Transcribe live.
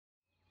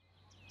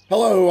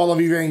Hello, all of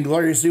you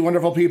Vaingloriously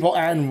wonderful people,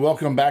 and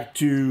welcome back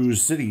to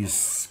Cities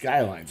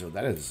Skylines. Oh,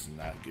 that is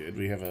not good.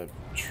 We have a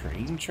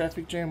train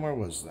traffic jam. Where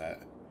was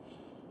that?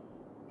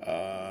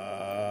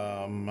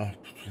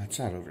 That's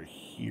out over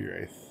here,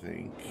 I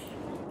think.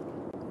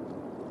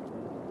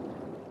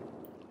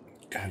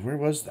 God, where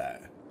was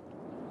that?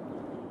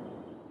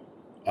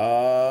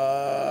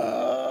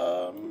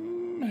 Hello,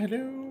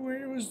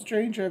 where was the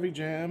train traffic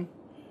jam?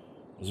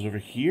 Was it over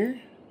here?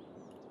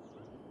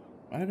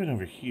 Might have been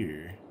over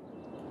here.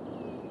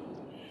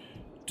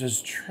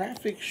 Does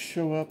traffic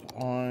show up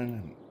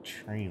on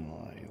train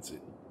lines?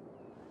 It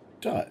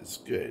does.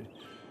 Good.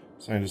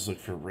 So I just look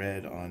for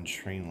red on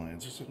train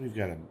lines. Looks like we've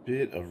got a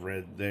bit of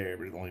red there,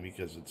 but only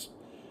because it's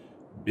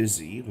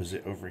busy. Was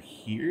it over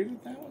here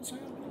that was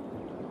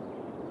happening?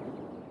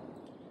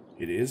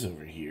 It is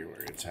over here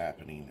where it's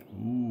happening.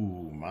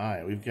 Ooh,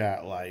 my. We've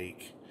got,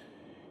 like,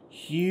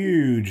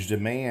 huge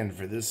demand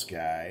for this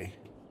guy.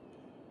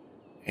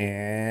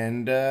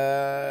 And,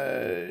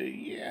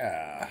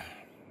 yeah.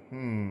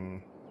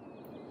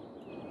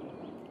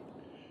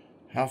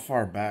 How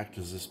far back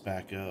does this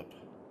back up?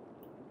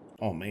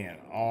 Oh man,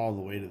 all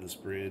the way to this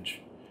bridge.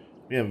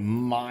 We have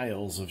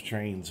miles of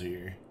trains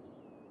here.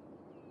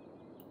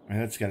 I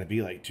mean, that's got to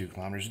be like 2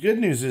 kilometers. Good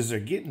news is they're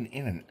getting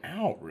in and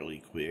out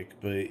really quick,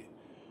 but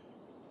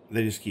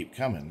they just keep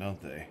coming,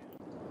 don't they?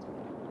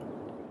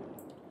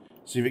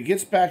 So if it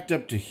gets backed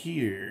up to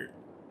here,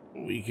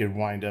 we could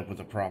wind up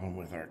with a problem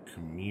with our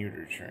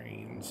commuter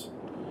trains.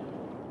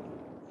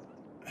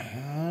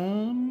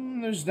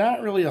 There's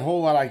not really a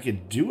whole lot I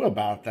could do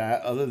about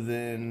that other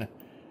than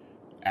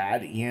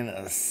add in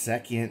a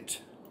second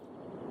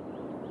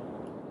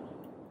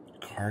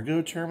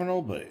cargo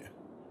terminal, but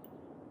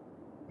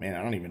man,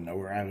 I don't even know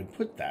where I would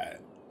put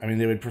that. I mean,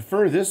 they would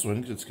prefer this one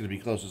because it's going to be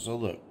closest. Oh,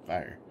 look,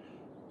 fire.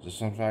 Is this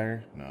on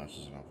fire? No, this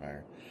isn't on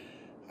fire.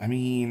 I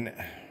mean,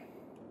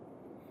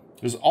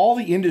 there's all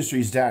the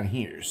industries down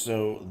here,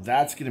 so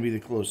that's going to be the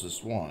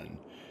closest one.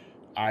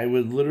 I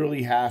would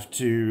literally have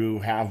to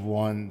have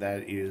one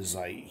that is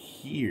like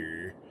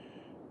here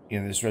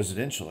in this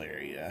residential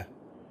area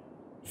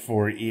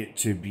for it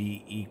to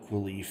be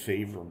equally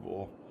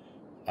favorable.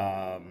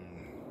 Where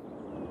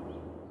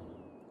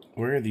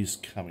are these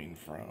coming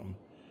from?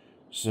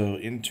 So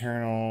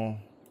internal.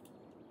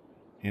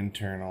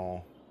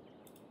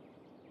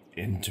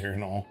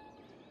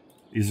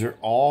 These are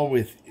all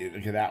with,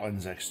 okay, that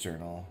one's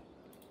external.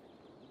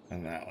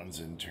 And that one's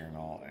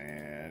internal,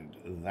 and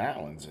that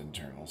one's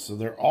internal. So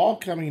they're all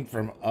coming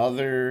from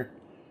other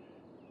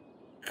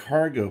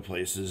cargo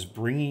places,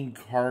 bringing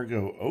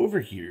cargo over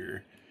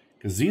here,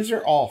 because these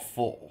are all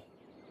full.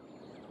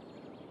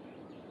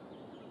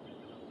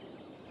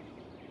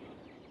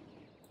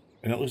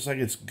 And it looks like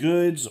it's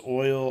goods,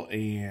 oil,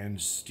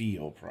 and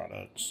steel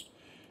products.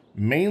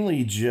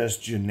 Mainly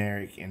just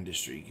generic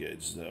industry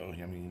goods, though.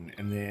 I mean,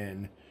 and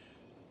then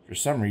for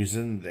some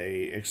reason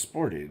they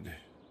exported.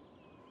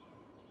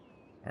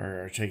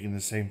 Or are taking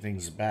the same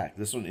things back.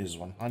 This one is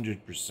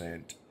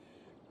 100%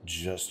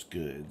 just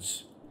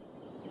goods.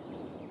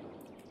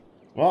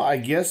 Well, I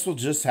guess we'll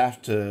just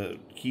have to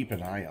keep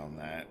an eye on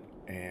that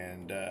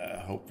and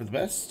hope for the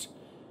best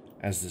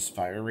as this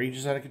fire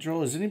rages out of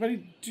control. Is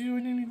anybody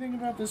doing anything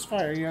about this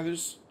fire? Yeah,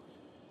 there's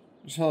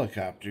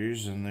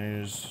helicopters and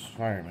there's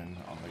firemen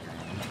on the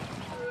ground.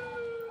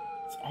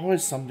 It's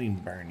always something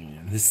burning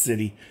in this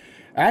city.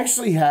 I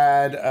actually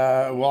had,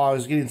 while I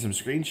was getting some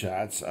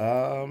screenshots,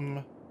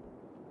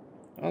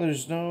 oh,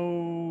 there's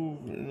no...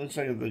 It looks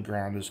like the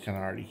ground is kind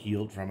of already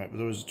healed from it, but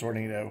there was a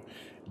tornado.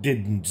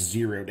 Did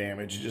 0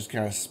 damage. It just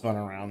kind of spun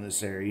around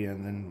this area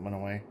and then went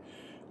away.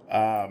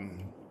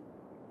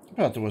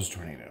 But there was a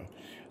tornado.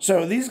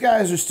 So these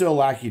guys are still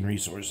lacking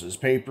resources.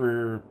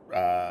 Paper,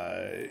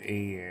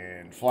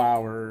 and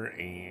flour,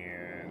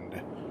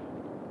 and...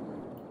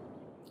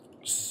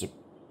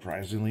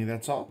 surprisingly,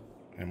 that's all.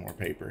 And more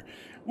paper.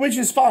 Which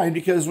is fine,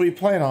 because we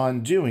plan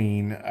on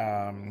doing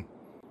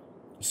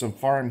some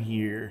farm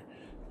here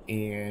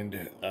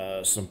and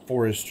some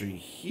forestry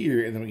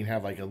here, and then we can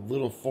have like a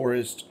little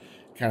forest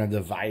kind of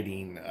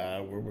dividing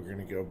where we're going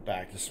to go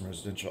back to some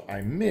residential.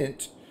 I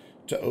meant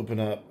to open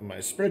up my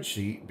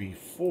spreadsheet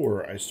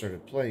before I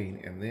started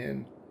playing, and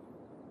then,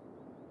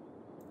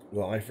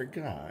 well, I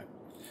forgot.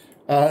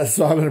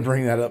 So I'm going to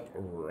bring that up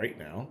right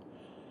now.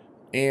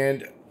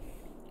 And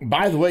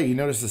by the way, you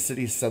notice the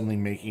city's suddenly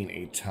making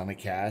a ton of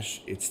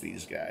cash. It's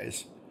these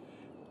guys.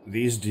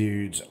 These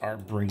dudes are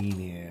bringing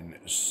in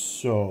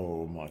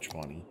so much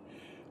money.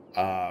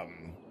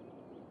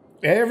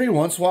 Every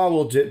once in a while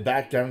we'll dip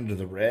back down into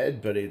the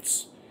red, but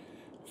it's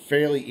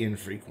fairly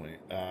infrequent.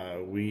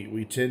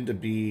 We tend to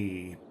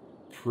be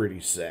pretty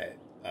set.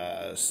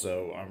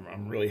 So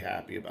I'm really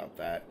happy about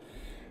that.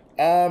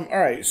 All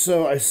right,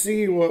 so I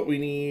see what we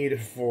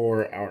need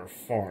for our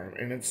farm,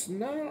 and it's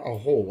not a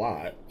whole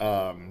lot.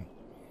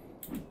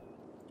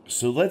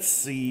 So let's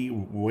see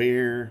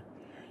where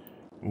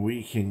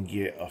we can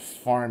get a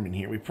farm in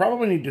here. We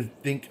probably need to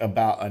think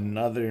about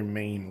another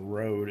main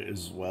road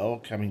as well,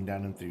 coming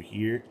down in through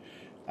here.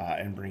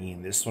 and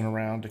bringing this one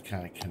around to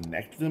kind of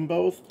connect them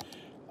both.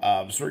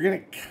 So we're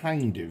going to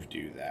kind of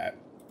do that.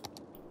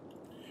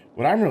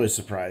 What I'm really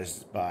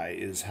surprised by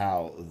is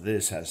how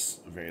this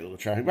has very little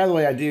traffic. By the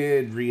way, I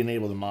did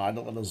re-enable the mod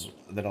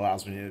that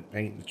allows me to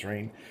paint the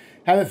train.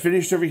 Haven't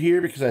finished over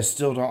here because I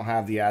still don't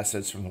have the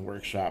assets from the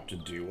workshop to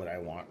do what I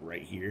want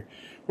right here.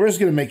 We're just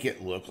going to make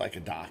it look like a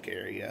dock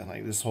area.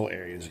 Like, this whole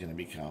area is going to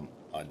become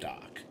a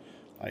dock.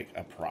 Like,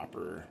 a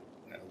proper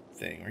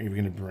thing. We're even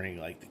going to bring,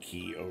 like, the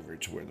key over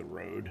to where the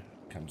road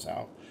comes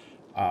out.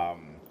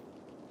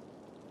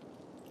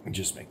 And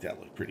just make that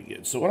look pretty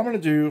good. So what I'm going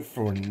to do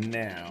for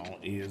now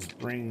is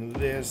bring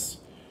this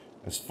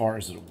as far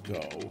as it'll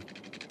go.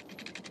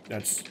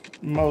 That's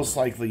most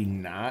likely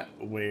not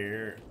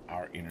where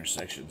our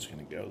intersection is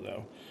going to go,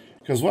 though.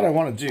 Because what I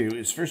want to do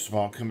is, first of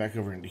all, come back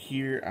over into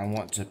here. I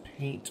want to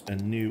paint a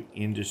new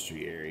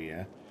industry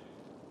area,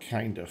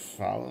 kind of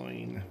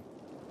following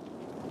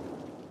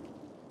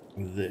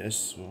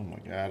this. Oh my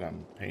god,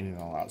 I'm painting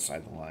all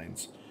outside the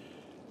lines.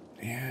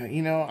 Yeah,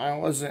 you know, I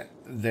wasn't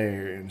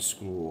there in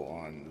school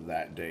on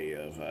that day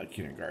of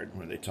kindergarten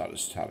where they taught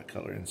us how to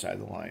color inside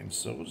the lines,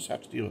 so we'll just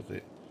have to deal with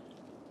it.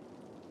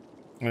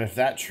 And if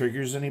that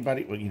triggers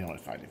anybody, well, you know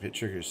what, fine. If it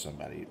triggers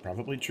somebody, it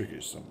probably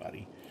triggers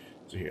somebody.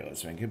 So here,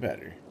 let's make it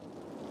better.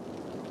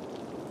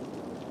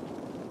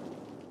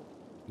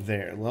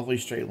 There, lovely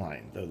straight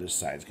line, though this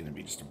side's going to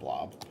be just a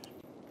blob.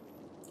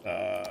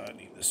 I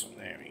need this one.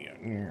 There we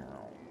go.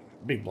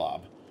 Big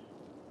blob.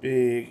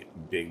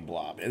 Big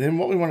blob. And then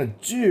what we want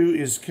to do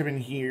is come in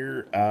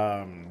here.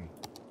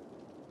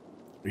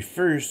 We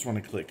first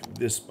want to click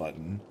this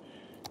button.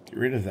 Get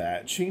rid of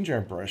that. Change our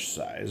brush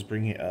size.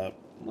 Bring it up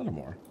a little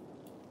more.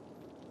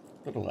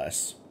 A little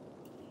less.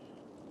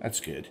 That's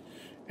good.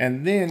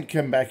 And then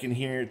come back in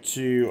here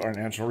to our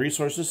natural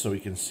resources so we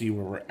can see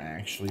where we're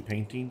actually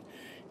painting.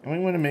 And we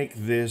want to make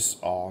this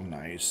all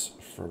nice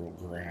fertile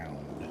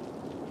ground.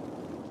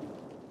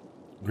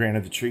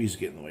 Granted, the trees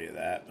get in the way of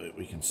that, but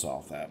we can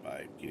solve that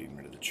by getting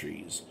rid of the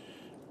trees.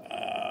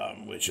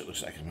 Which it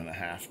looks like I'm going to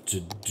have to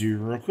do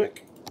real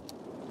quick.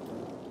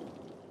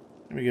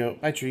 There we go.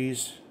 Bye,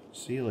 trees.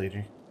 See you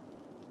later.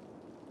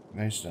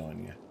 Nice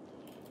knowing you.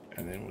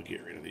 And then we'll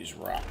get rid of these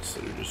rocks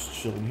that are just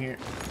chilling here.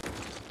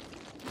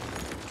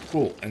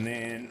 Cool. And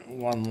then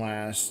one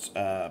last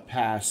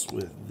pass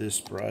with this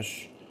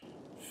brush.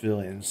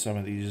 Fill in some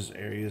of these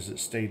areas that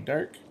stayed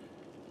dark.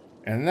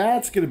 And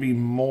that's going to be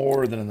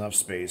more than enough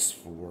space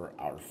for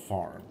our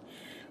farm.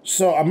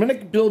 So I'm going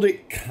to build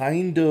it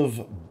kind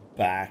of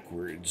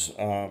backwards.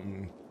 I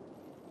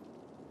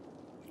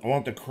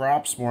want the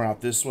crops more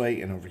out this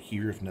way and over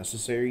here if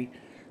necessary.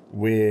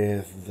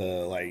 With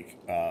the, like,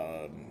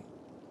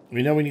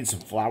 we know we need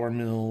some flour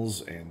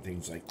mills and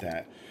things like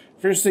that.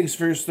 First things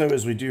first, though,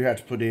 is we do have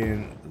to put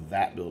in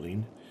that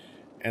building.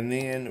 And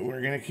then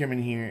we're going to come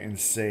in here and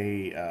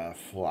say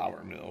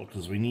flour mill,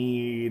 because we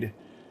need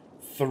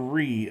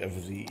 3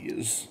 of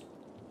these,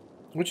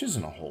 which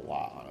isn't a whole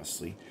lot,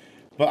 honestly.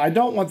 But I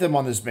don't want them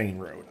on this main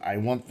road. I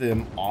want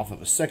them off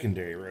of a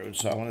secondary road,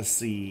 so I want to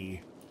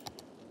see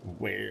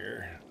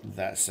where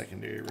that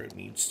secondary road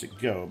needs to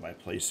go by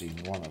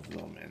placing one of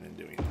them and then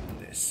doing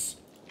this.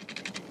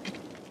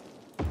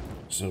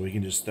 So we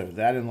can just throw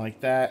that in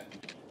like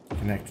that,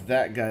 connect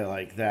that guy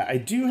like that. I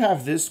do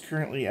have this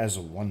currently as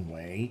a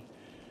one-way.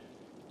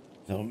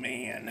 Though,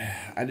 man,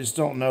 I just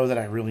don't know that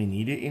I really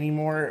need it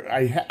anymore.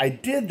 I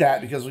did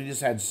that because we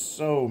just had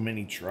so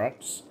many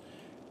trucks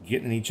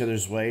getting in each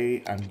other's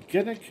way. I'm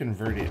going to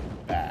convert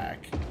it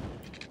back.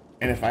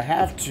 And if I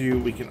have to,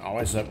 we can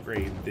always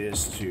upgrade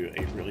this to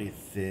a really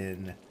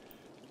thin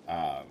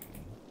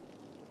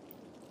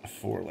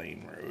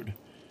 4-lane road.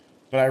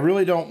 But I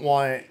really don't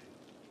want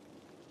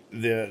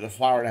the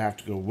flour to have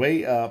to go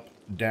way up,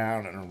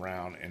 down, and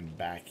around, and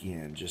back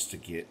in just to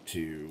get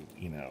to,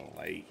 you know,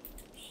 like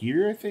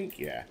here, I think.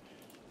 Yeah.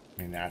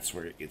 I mean, that's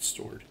where it gets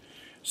stored.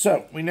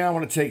 So we now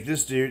want to take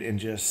this dude and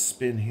just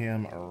spin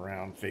him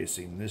around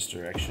facing this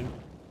direction.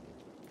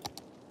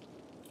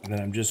 And then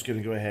I'm just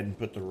going to go ahead and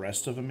put the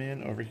rest of them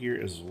in over here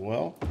as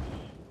well.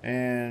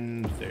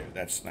 And there,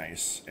 that's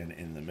nice. And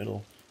in the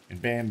middle.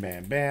 And bam,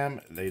 bam,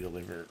 bam, they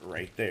deliver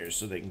right there.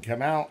 So they can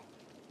come out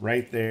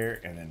right there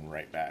and then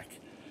right back.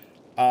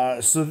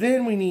 So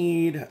then we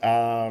need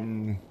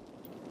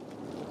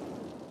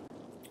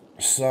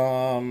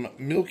some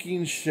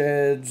milking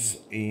sheds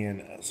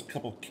and a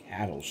couple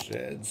cattle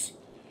sheds.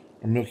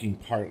 Or milking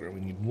parlor. We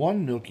need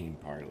 1 milking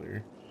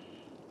parlor,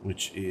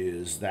 which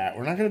is that.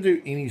 We're not going to do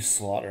any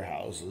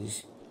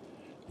slaughterhouses.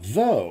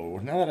 Though,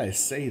 now that I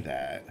say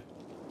that,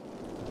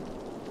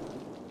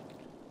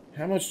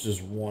 how much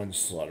does 1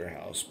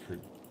 slaughterhouse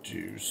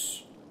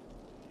produce?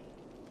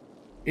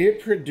 It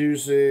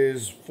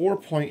produces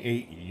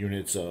 4.8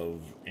 units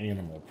of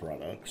animal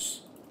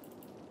products.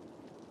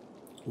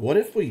 What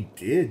if we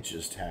did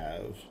just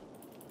have,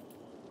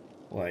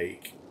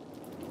 like,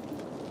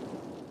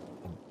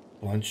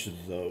 a bunch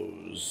of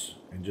those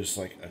and just,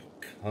 like, a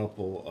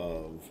couple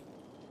of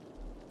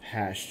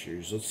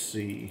pastures? Let's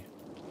see.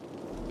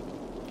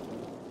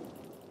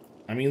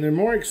 I mean, they're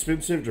more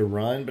expensive to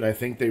run, but I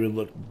think they would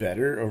look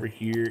better over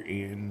here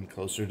and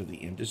closer to the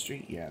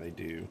industry. Yeah, they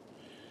do.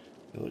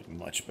 They look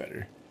much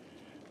better.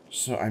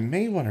 So I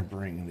may want to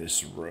bring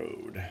this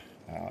road.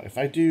 If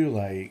I do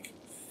like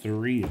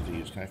 3 of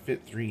these, can I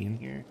fit 3 in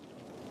here?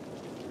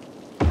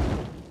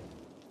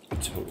 I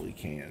totally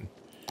can.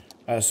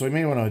 So we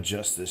may want to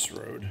adjust this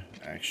road,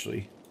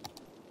 actually.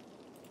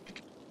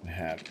 And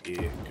have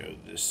it go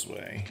this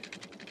way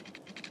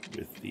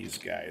with these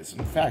guys.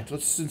 In fact,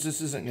 since this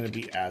isn't going to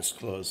be as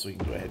close, we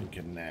can go ahead and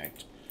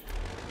connect.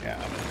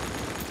 Yeah, I'm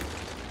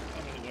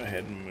going to go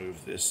ahead and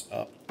move this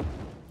up.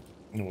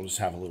 And we'll just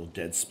have a little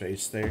dead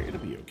space there. It'll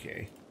be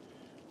okay.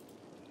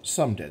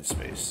 Some dead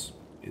space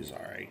is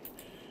alright.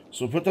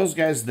 So we'll put those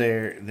guys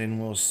there. Then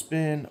we'll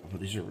spin. Oh,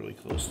 these are really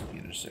close to the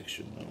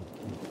intersection,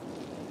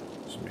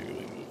 though. So maybe we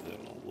move them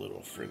a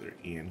little further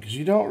in. Because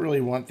you don't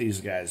really want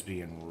these guys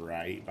being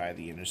right by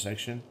the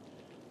intersection.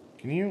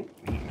 Can you?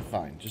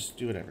 Fine. Just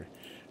do whatever.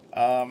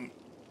 And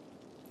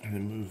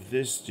then move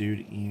this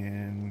dude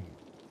in.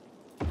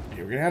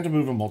 Okay, we're going to have to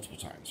move him multiple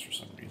times for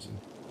some reason.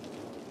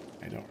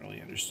 I don't really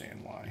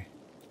understand why.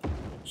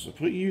 So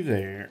put you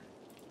there.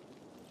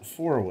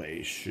 4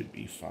 away should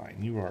be fine.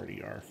 You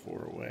already are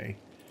 4 away.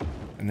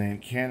 And then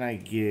can I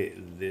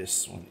get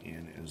this one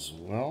in as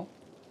well?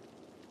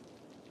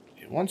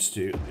 It wants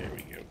to. There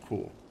we go.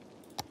 Cool.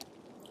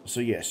 So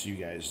yes, you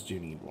guys do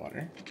need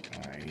water.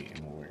 I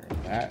am aware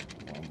of that.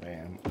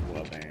 Wabam,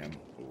 wabam,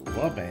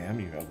 wabam.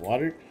 You have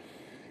water.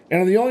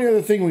 And the only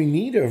other thing we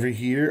need over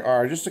here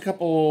are just a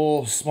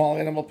couple small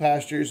animal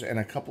pastures and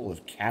a couple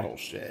of cattle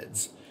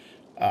sheds.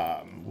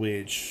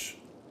 Which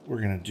we're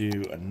going to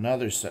do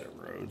another set of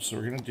roads. So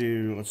we're going to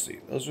do, let's see,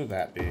 those are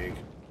that big.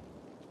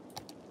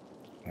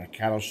 A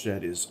cattle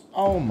shed is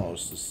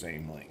almost the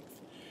same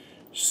length.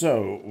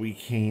 So we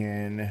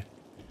can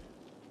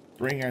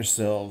bring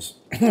ourselves,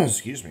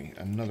 excuse me,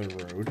 another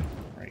road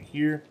right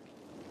here.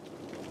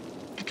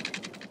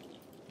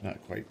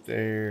 Not quite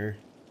there.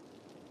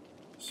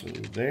 So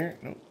there,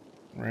 nope,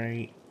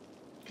 right.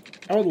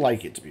 I would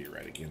like it to be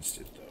right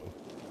against it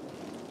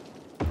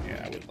though.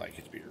 Yeah, I would like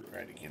it to be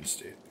right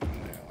against it.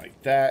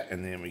 Like that,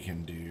 and then we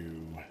can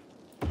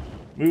do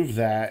move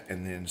that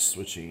and then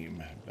switch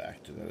him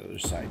back to the other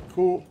side.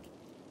 Cool.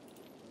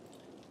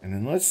 And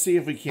then let's see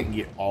if we can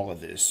get all of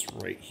this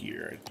right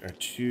here. Our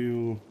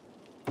 2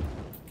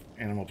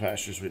 animal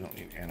pastures. We don't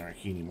need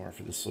anarchy anymore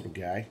for this little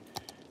guy.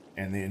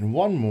 And then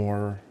 1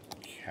 more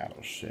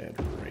cattle shed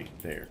right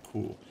there.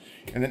 Cool.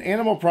 And then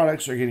animal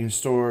products are getting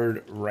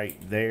stored right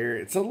there.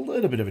 It's a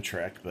little bit of a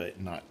trek,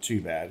 but not too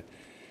bad.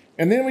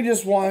 And then we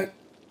just want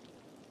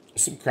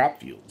some crop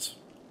fields,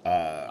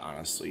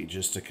 honestly,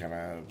 just to kind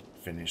of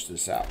finish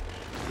this out.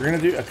 We're going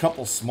to do a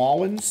couple small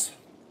ones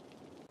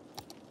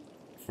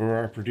for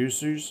our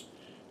producers.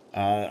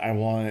 I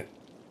want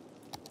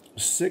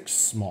 6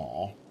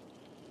 small.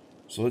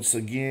 So let's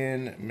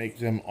again make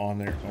them on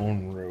their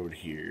own road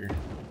here.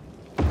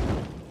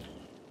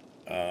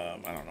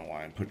 I don't know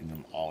why I'm putting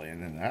them all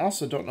in. And I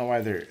also don't know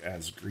why they're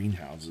as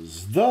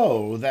greenhouses.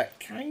 Though, that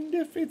kind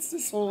of fits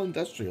this whole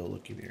industrial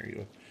looking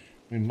area.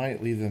 We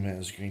might leave them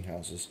as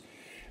greenhouses.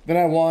 Then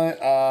I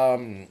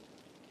want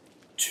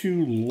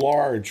 2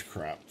 large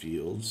crop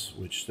fields,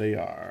 which they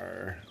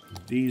are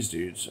these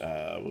dudes.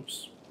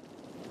 Whoops.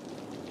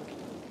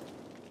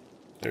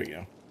 There we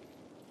go.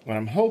 What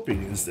I'm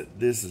hoping is that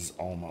this is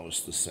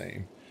almost the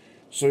same.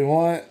 So we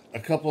want a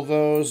couple of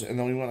those, and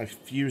then we want a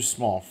few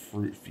small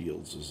fruit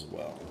fields as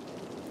well.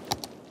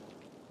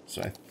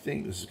 So I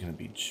think this is going to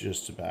be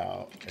just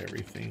about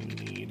everything we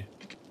need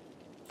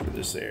for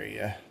this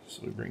area.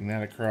 So we bring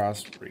that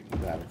across,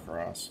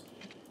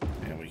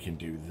 and we can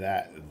do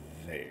that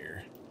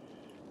there.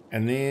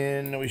 And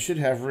then we should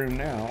have room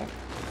now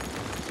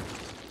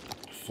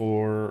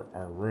for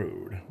our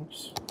road.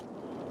 Oops.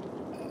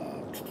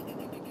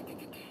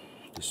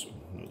 This one.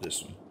 No,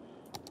 this one.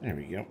 There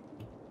we go.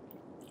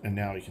 And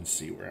now we can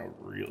see where I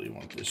really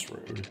want this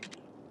road.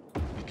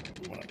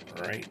 We want it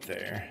right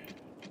there.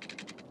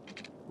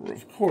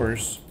 Of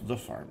course, the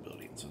farm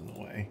building's in the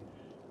way.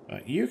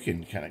 You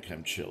can kind of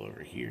come chill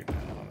over here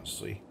now,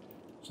 honestly.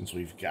 Since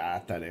we've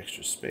got that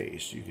extra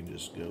space, you can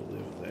just go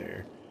live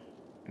there.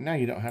 And now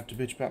you don't have to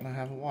bitch about not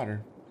having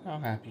water. How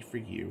happy for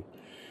you.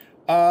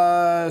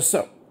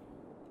 So.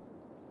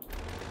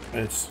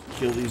 Let's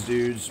kill these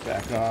dudes,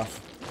 back off.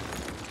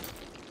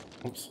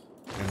 Oops.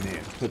 And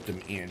then put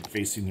them in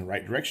facing the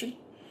right direction.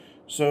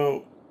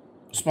 So,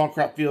 small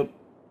crop field.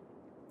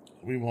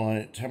 We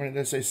want, how many did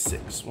I say?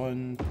 6.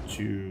 1,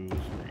 2,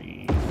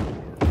 3,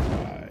 4,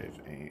 5,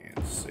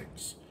 and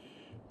 6.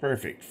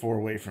 Perfect. 4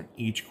 away from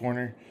each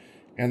corner.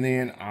 And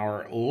then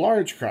our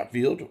large crop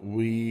field,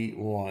 we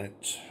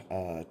want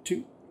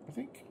 2, I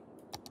think.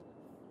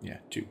 Yeah,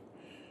 2.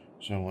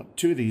 So I want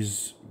 2 of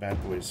these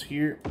bad boys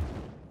here.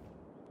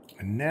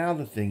 And now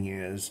the thing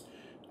is,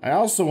 I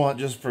also want,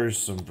 just for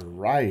some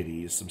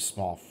variety, some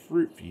small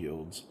fruit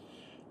fields.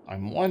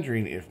 I'm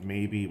wondering if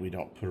maybe we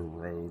don't put a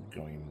road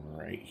going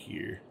right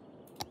here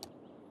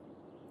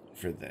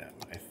for them.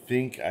 I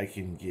think I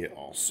can get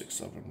all 6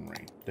 of them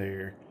right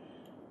there.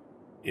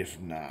 If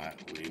not,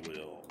 we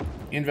will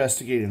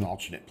investigate an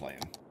alternate plan.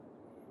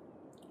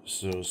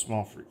 So,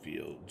 small fruit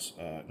fields.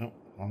 Nope,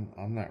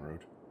 on that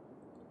road.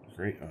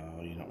 Great.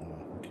 Oh, you don't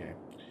want to. Okay.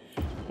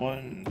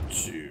 1,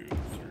 2,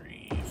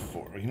 3,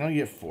 4. We can only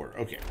get 4.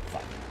 Okay,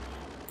 fine.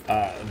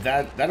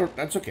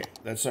 That's okay.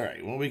 That's all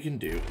right. What we can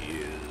do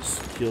is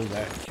kill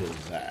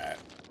that.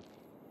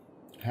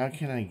 How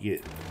can I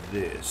get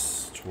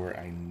this to where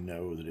I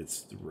know that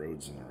the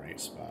road's in the right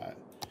spot?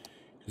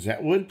 Because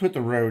that would put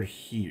the road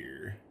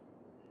here.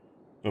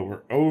 But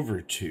we're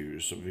over 2,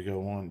 so if we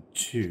go on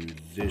 2,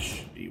 this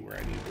should be where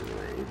I need the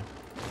road.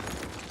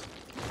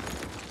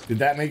 Did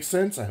that make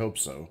sense? I hope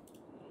so.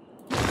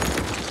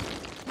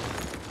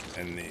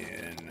 And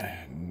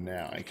then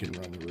now I can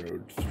run the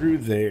road through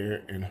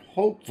there and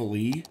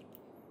hopefully,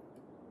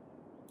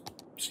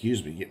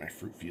 excuse me, get my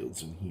fruit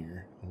fields in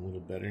here a little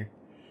better.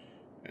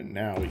 And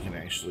now we can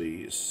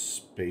actually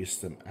space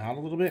them out a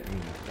little bit and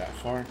not that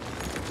far.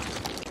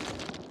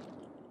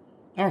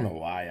 I don't know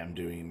why I'm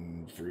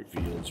doing fruit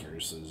fields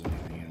versus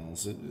anything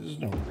else. There's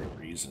no real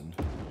reason.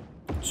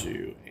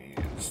 2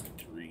 and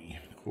 3.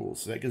 Cool.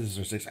 So that gives us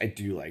our 6. I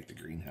do like the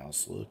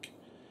greenhouse look.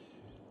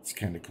 It's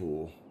kind of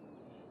cool.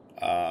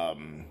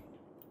 And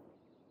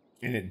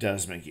it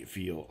does make it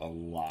feel a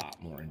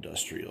lot more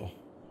industrial.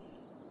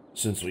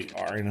 Since we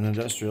are in an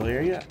industrial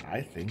area,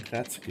 I think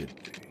that's a good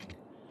thing.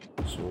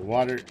 So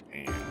water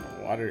and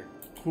water.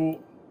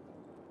 Cool.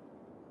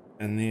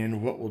 And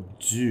then what we'll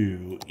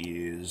do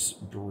is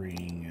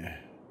bring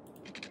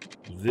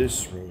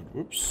this road.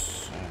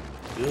 Whoops.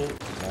 Build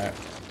that.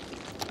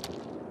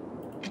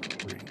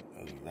 Bring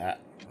that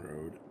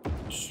road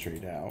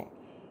straight out.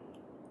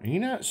 Are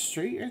you not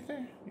straight right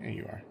there? Yeah,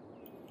 you are.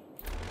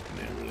 And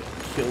then we'll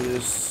kill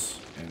this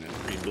and then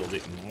rebuild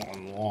it in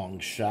one long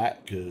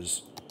shot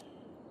because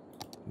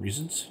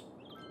reasons.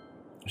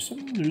 There's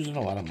something losing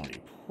a lot of money.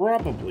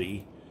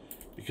 Probably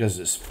because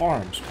this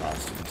farm's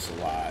costing us a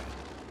lot.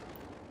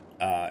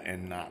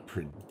 And not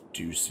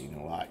producing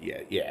a lot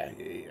yet. Yeah.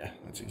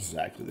 That's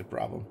exactly the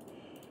problem.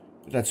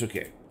 But that's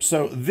okay.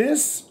 So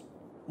this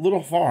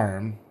little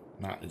farm,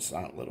 it's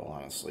not little,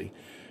 honestly,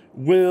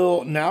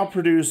 will now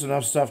produce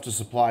enough stuff to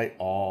supply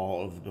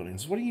all of the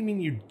buildings. What do you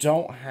mean you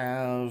don't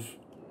have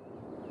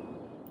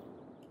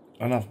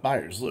enough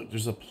buyers? Look,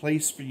 there's a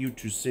place for you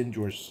to send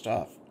your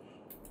stuff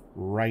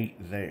right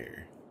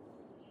there.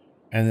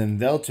 And then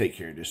they'll take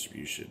care of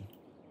distribution.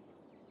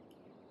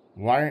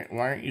 Why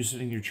aren't you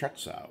sending your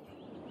trucks out?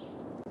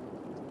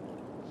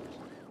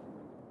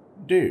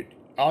 Dude,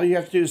 all you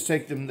have to do is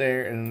take them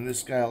there and then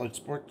this guy will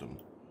export them.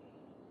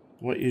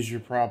 What is your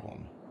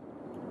problem?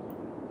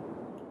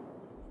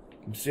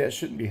 See, that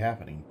shouldn't be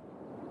happening.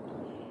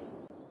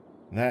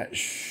 That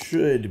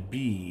should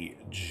be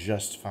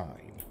just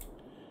fine.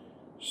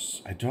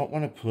 I don't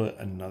want to put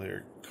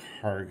another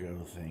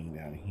cargo thing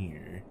down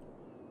here.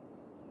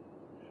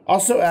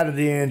 Also added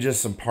in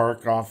just some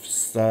park off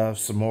stuff,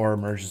 some more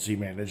emergency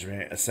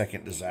management, a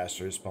second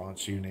disaster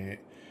response unit,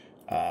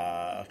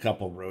 a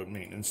couple road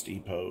maintenance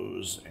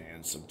depots,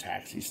 and some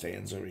taxi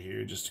stands over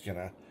here just to kind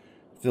of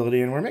fill it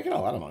in. We're making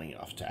a lot of money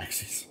off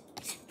taxis,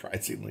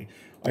 surprisingly.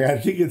 Like, I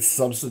think it's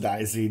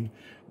subsidizing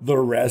the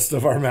rest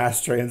of our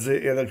mass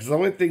transit. Yeah, because the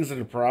only things that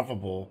are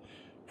profitable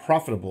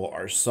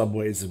are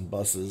subways and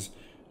buses.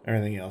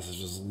 Everything else is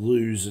just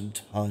losing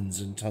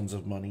tons and tons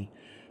of money.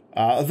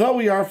 Though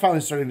we are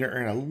finally starting to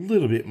earn a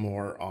little bit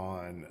more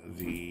on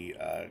the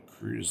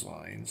cruise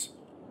lines.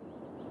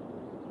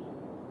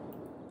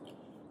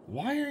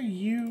 Why are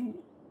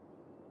you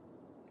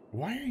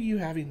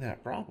having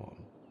that problem?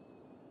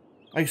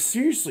 Like,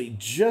 seriously,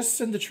 just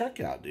send the truck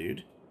out,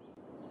 dude.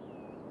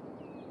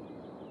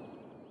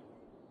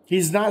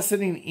 He's not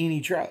sending any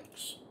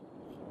trucks.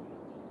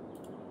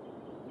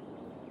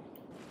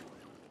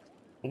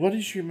 What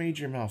is your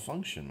major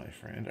malfunction, my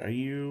friend? Are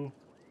you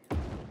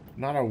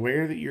not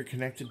aware that you're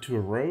connected to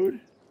a road?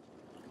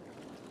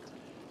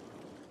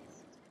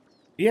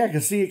 Yeah,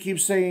 because see, it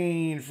keeps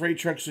saying freight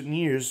trucks in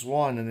use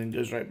 1 and then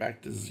goes right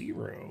back to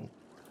 0.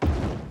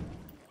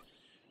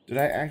 Did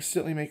I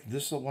accidentally make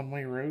this a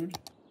one-way road?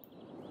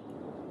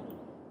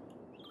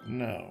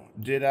 No.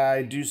 Did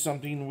I do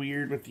something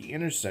weird with the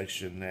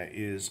intersection that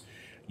is...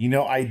 You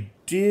know, I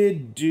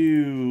did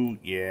do...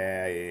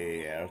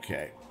 Yeah,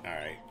 okay.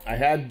 Alright. I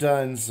had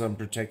done some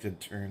protected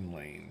turn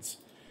lanes.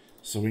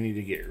 So we need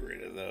to get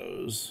rid of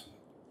those.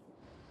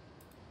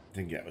 I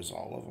think that was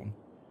all of them.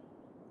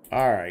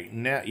 Alright,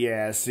 now,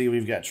 yeah, see,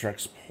 we've got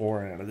trucks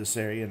pouring out of this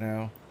area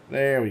now.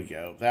 There we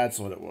go. That's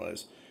what it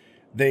was.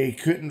 They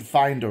couldn't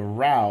find a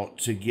route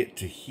to get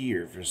to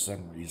here for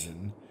some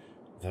reason.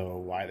 Though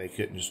why they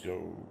couldn't just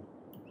go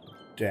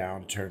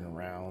down, turn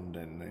around,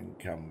 and then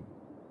come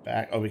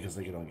back. Oh, because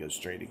they can only go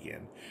straight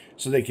again.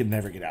 So they can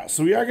never get out.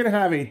 So we are going to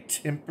have a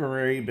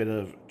temporary bit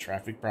of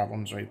traffic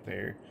problems right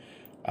there.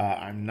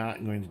 I'm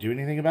not going to do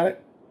anything about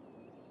it,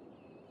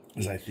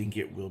 because I think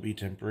it will be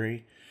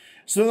temporary.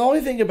 So the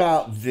only thing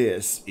about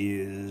this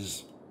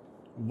is,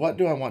 what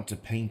do I want to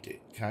paint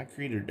it?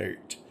 Concrete or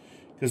dirt?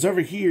 Because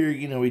over here,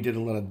 you know, we did a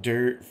lot of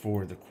dirt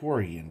for the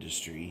quarry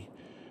industry.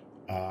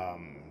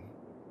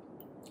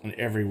 And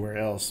everywhere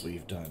else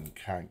we've done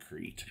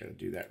concrete. I gotta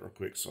do that real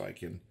quick so I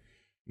can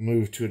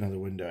move to another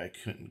window. I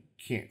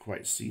can't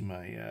quite see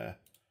my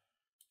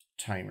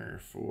timer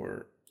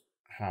for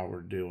how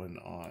we're doing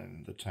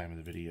on the time of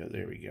the video.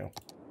 There we go.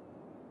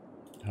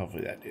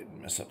 Hopefully that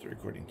didn't mess up the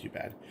recording too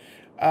bad.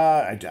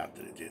 I doubt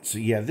that it did. So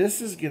yeah,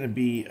 this is going to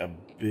be a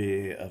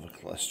bit of a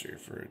cluster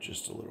for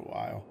just a little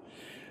while.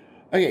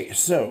 Okay,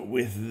 so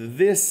with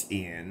this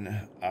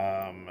in,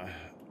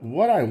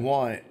 what I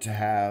want to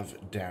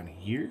have down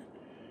here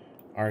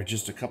are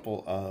just a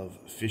couple of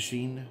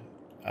fishing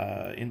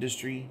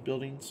industry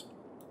buildings,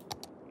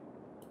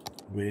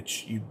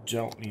 which you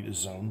don't need a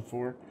zone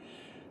for.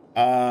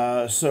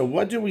 So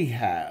what do we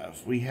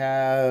have? We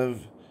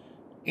have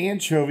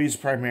anchovies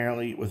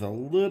primarily, with a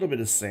little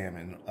bit of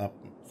salmon up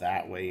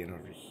that way and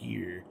over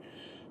here.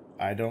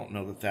 I don't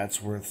know that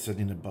that's worth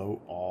sending a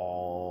boat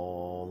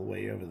all the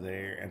way over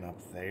there and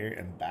up there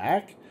and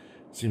back.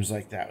 Seems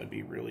like that would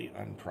be really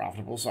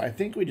unprofitable. So I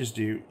think we just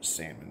do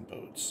salmon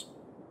boats.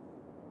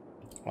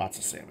 Lots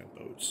of salmon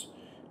boats.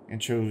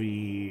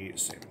 Anchovy,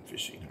 salmon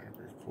fishing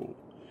harbor. Cool.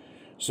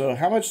 So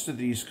how much do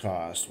these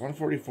cost?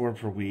 $144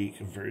 per week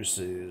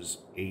versus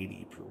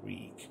 $80 per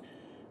week.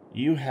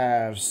 You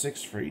have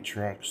 6 freight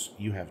trucks.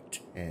 You have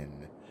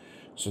 10.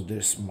 So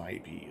this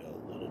might be a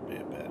little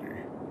bit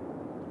better.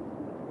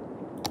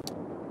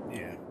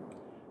 Yeah,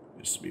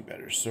 this will be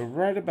better. So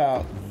right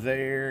about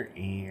there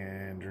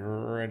and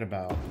right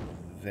about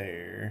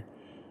there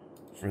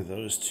for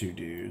those two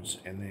dudes.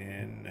 And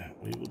then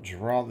we will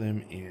draw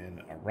them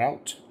in a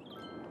route,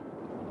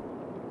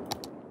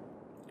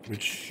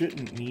 which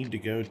shouldn't need to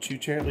go too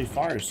terribly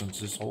far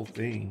since this whole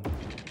thing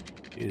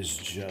is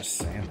just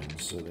salmon.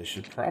 So they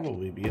should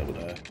probably be able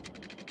to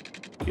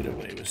get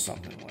away with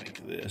something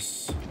like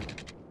this.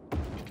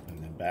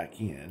 And then back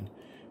in.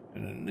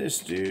 And then this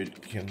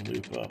dude can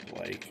loop up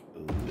like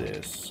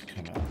this,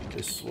 come out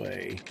this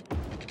way,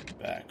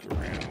 back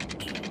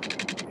around,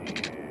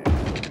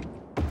 and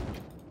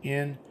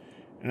in.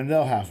 And then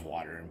they'll have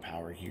water and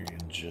power here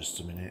in just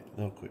a minute.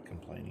 They'll quit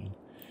complaining.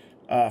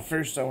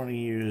 First, I want to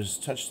use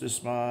touch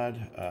this mod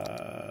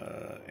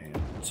and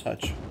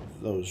touch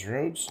those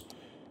roads.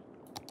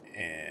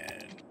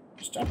 And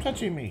stop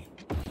touching me.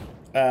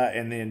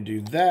 And then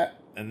do that.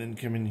 And then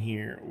come in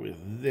here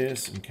with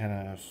this and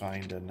kind of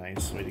find a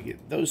nice way to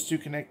get those two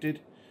connected.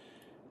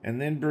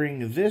 And then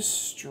bring this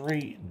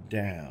straight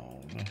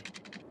down.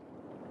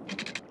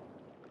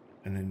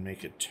 And then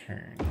make a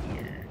turn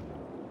here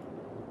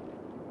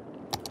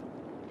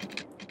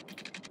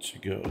to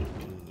go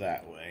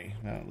that way.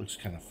 Now it looks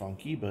kind of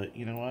funky, but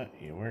you know what?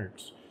 It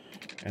works.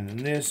 And then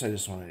this, I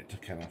just wanted it to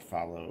kind of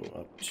follow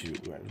up to,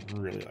 I'd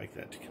really like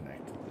that to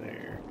connect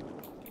there.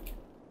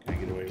 Can I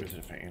get away with it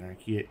if I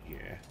anarchy it?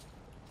 Yeah.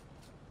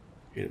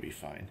 It'll be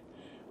fine.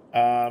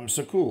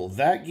 So cool.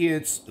 That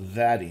gets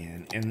that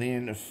in. And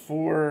then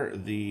for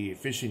the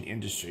fishing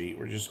industry,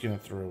 we're just going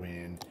to throw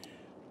in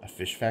a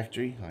fish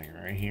factory, like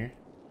right here.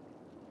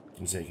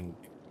 And so they can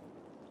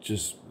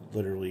just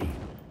literally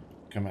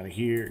come out of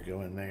here,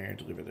 go in there,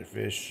 deliver their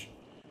fish.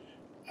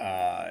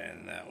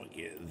 And that will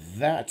get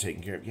that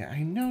taken care of. Yeah,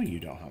 I know you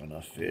don't have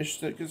enough fish.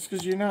 That's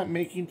because you're not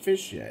making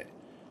fish yet.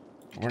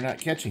 We're not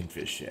catching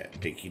fish yet.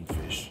 Making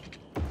fish.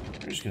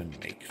 We're just going to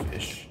make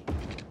fish.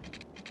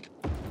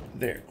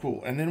 There,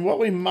 cool. And then what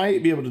we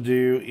might be able to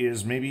do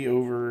is maybe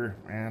over...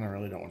 Man, I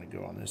really don't want to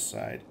go on this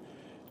side.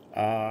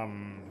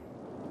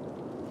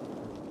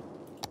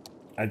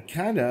 I'd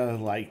kind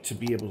of like to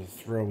be able to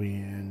throw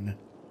in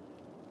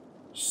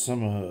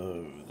some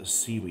of the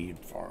seaweed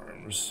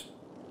farms,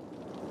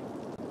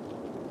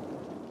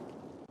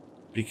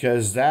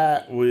 because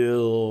that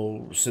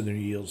will send their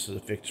yields to the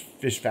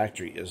fish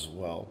factory as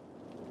well.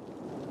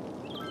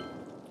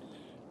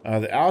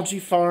 The algae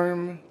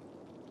farm...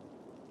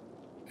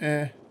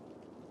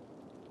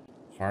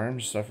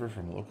 Farms suffer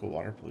from local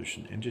water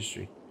pollution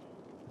industry.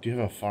 We do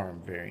have a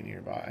farm very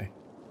nearby.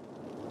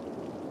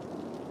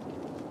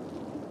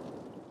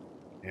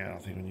 Yeah, I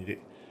don't think we need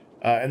it.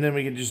 And then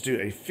we can just do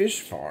a fish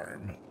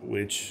farm,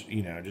 which,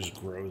 you know, just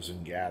grows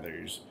and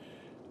gathers.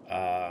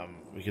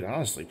 We could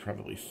honestly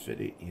probably fit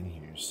it in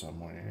here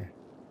somewhere.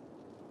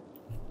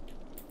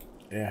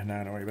 Yeah,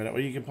 no, don't worry about it.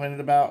 What are you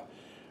complaining about?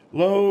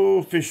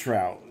 Low fish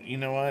route. You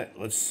know what?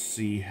 Let's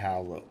see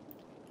how low.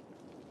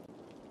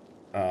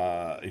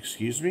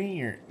 Excuse me?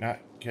 You're not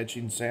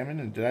catching salmon?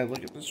 And did I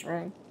look at this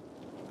wrong?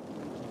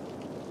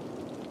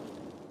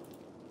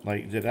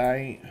 Like, did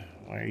I...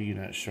 Why are you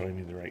not showing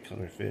me the right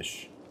color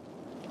fish?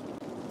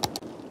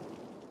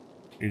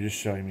 You're just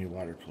showing me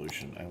water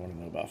pollution. I want to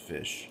know about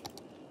fish.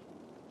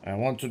 I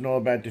want to know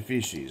about the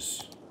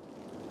fishies.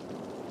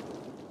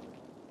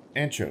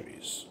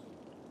 Anchovies.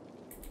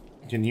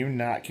 Can you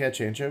not catch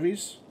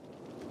anchovies?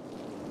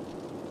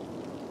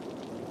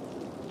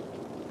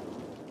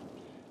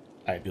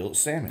 I built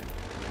salmon.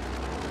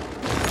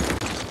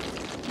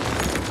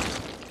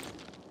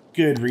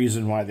 Good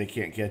reason why they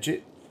can't catch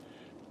it.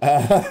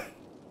 How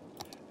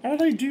do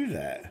they do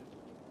that?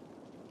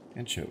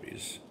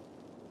 Anchovies.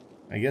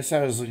 I guess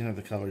I was looking at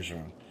the colors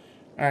wrong.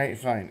 Alright,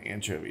 fine.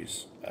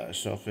 Anchovies.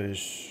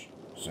 Shellfish,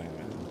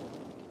 salmon,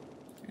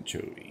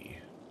 anchovy.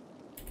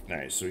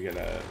 Alright, so we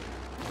gotta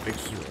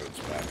fix the roads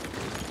back.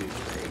 These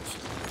roads.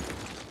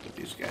 Put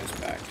these guys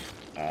back.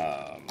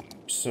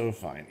 So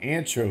fine.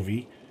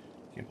 Anchovy.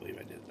 Can't believe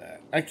I did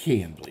that. I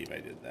can believe I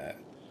did that.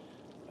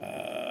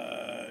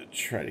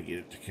 Try to get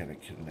it to kind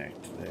of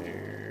connect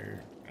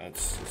there.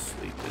 Let's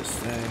just leave this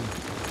thing.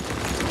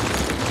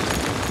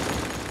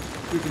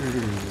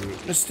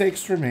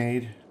 Mistakes were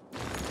made.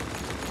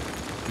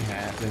 It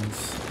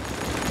happens.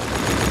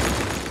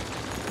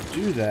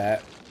 Do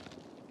that.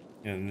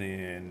 And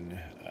then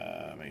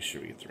make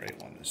sure we get the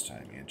right one this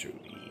time.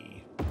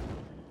 Anchovy.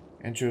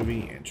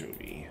 Anchovy,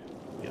 anchovy.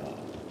 Yum.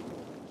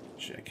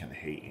 Actually, I kind of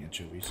hate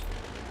anchovies.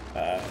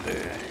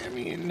 I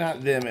mean,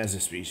 not them as a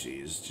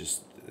species,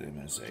 just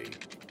them as a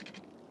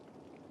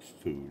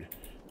food.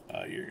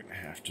 You're going to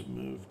have to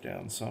move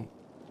down some.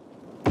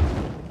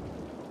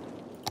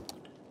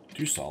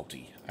 Too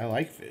salty. I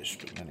like fish,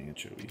 but not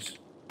anchovies.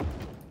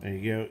 There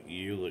you go.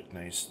 You look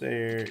nice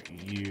there.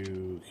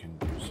 You can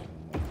do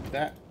something like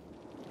that.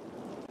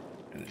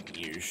 And then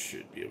you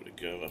should be able to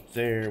go up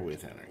there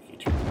with Anarchy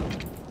turned on.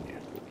 Yeah,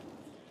 cool.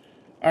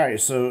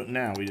 Alright, so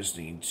now we just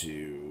need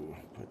to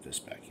put this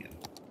back in.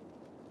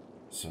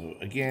 So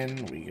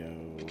again, we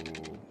go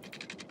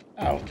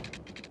out.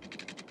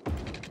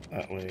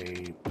 That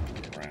way,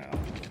 around,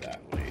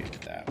 that way,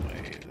 that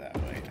way, that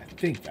way. I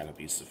think that'll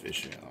be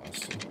sufficient,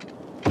 honestly.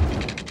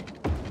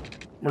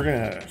 We're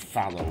gonna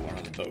follow one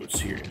of the boats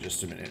here in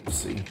just a minute and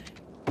see.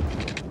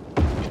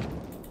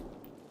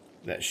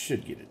 That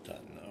should get it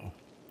done, though.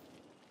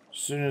 As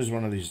soon as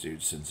one of these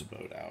dudes sends a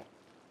boat out,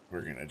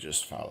 we're gonna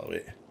just follow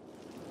it.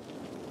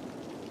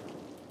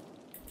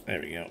 There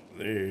we go.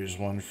 There's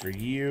one for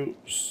you.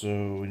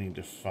 So we need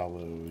to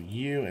follow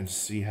you and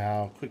see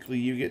how quickly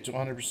you get to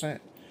 100%.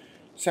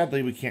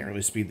 Sadly, we can't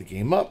really speed the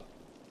game up,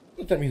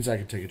 but that means I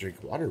can take a drink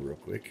of water real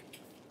quick.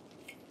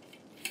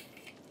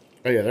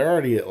 Oh yeah, they're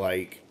already at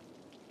like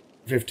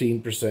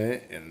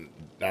 15%, and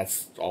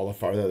that's all the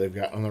farther they've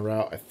got on the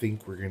route. I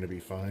think we're going to be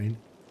fine.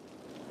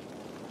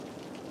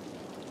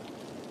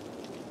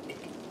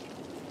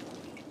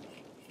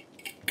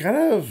 Kind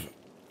of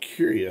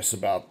curious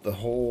about the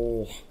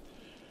whole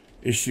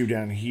issue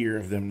down here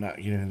of them not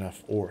getting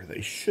enough ore.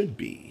 They should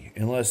be,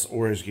 unless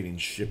ore is getting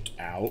shipped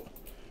out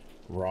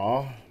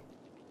raw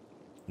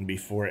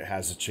before it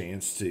has a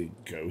chance to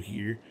go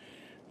here.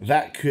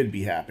 That could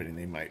be happening.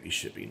 They might be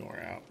shipping ore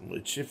out,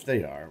 which if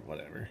they are,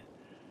 whatever.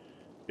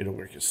 It'll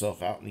work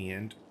itself out in the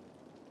end.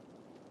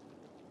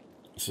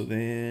 So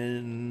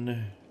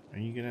then, are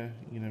you gonna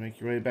make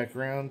your way back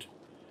around?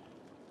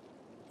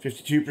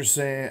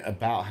 52%,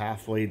 about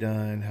halfway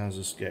done. How's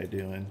this guy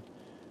doing?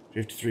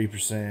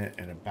 53%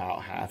 and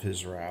about half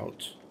his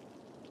route.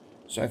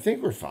 So I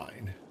think we're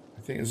fine.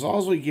 I think as long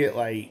as we get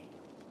like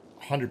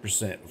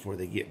 100% before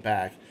they get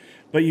back.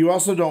 But you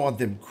also don't want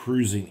them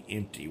cruising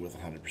empty with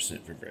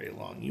 100% for very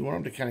long. You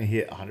want them to kind of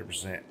hit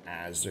 100%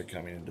 as they're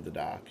coming into the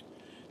dock.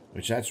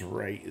 Which that's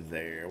right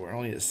there. We're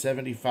only at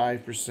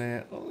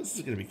 75%. Well, this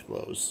is going to be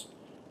close.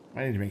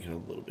 I need to make it a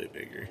little bit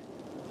bigger.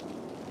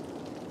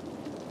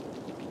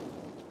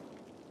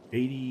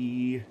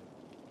 80.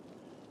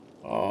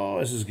 Oh,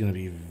 this is going to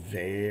be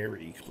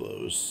very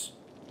close.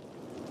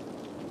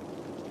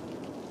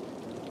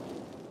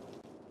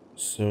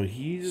 So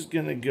he's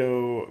going to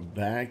go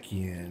back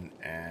in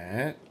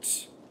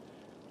at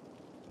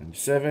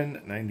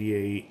 97,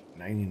 98,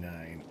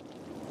 99.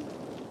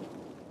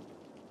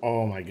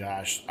 Oh my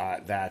gosh,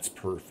 that's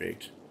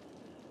perfect.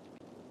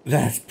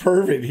 That's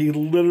perfect. He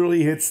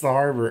literally hits the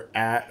harbor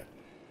at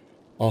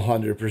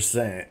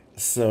 100%.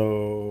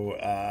 So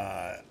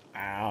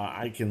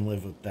I can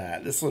live with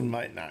that. This one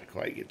might not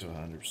quite get to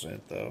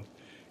 100% though,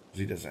 because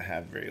he doesn't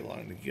have very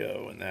long to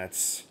go, and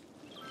that's...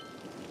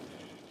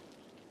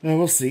 No,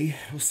 we'll see.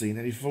 We'll see.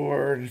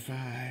 94, 95,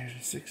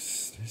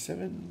 96,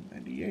 97,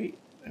 98,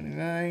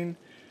 99.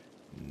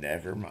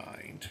 Never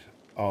mind.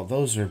 Oh,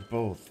 those are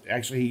both.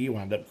 Actually, he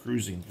wound up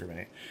cruising for a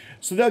minute.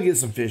 So they'll get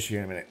some fish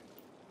here in a minute.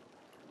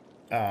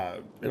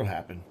 It'll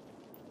happen.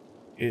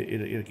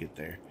 It'll get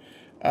there.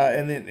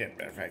 And then,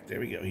 matter of fact,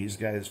 there we go. He's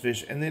got his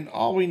fish. And then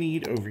all we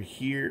need over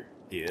here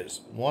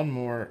is one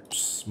more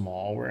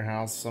small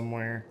warehouse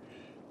somewhere.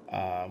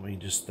 We can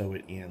just throw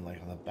it in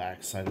like on the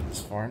back side of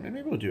this farm. And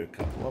maybe we'll do a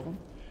couple of them.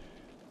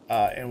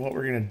 And what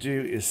we're going to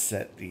do is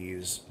set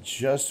these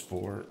just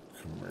for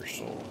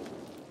commercial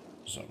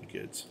zone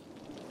goods.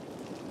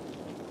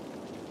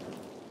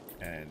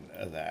 And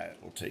that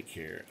will take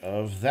care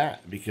of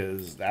that,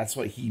 because that's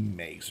what he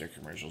makes, our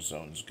commercial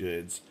zones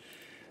goods.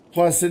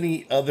 Plus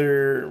any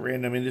other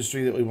random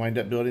industry that we wind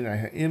up building.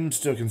 I am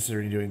still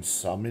considering doing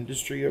some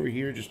industry over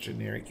here, just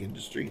generic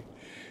industry.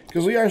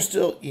 Because we are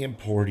still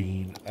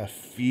importing a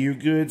few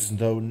goods,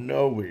 though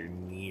nowhere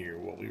near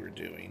what we were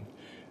doing.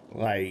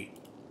 Like,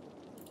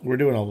 we're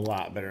doing a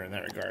lot better in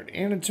that regard.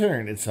 And in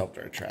turn, it's helped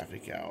our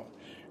traffic out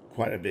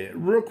quite a bit.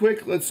 Real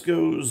quick, let's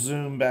go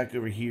zoom back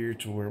over here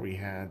to where we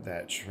had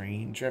that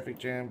train traffic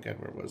jam. God,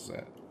 where was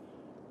that?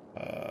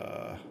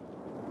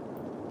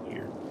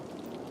 Here.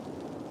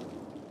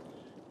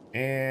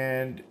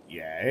 And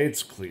yeah,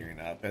 it's clearing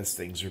up as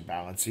things are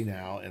balancing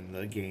out and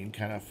the game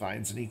kind of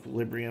finds an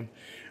equilibrium.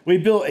 We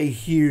built a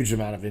huge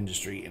amount of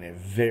industry in a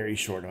very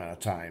short amount of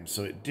time,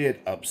 so it did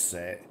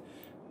upset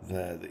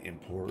the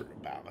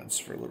import balance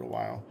for a little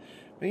while.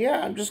 But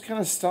yeah, I'm just kind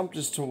of stumped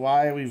as to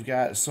why we've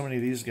got so many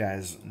of these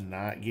guys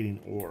not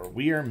getting ore.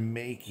 We are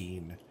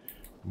making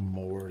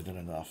more than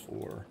enough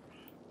ore.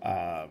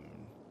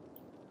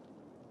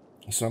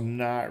 So I'm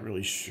not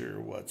really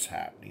sure what's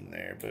happening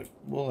there, but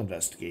we'll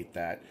investigate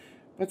that.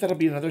 But that'll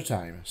be another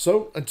time.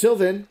 So until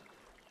then,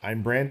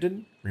 I'm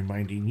Brandon,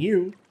 reminding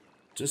you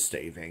to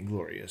stay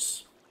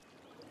vainglorious.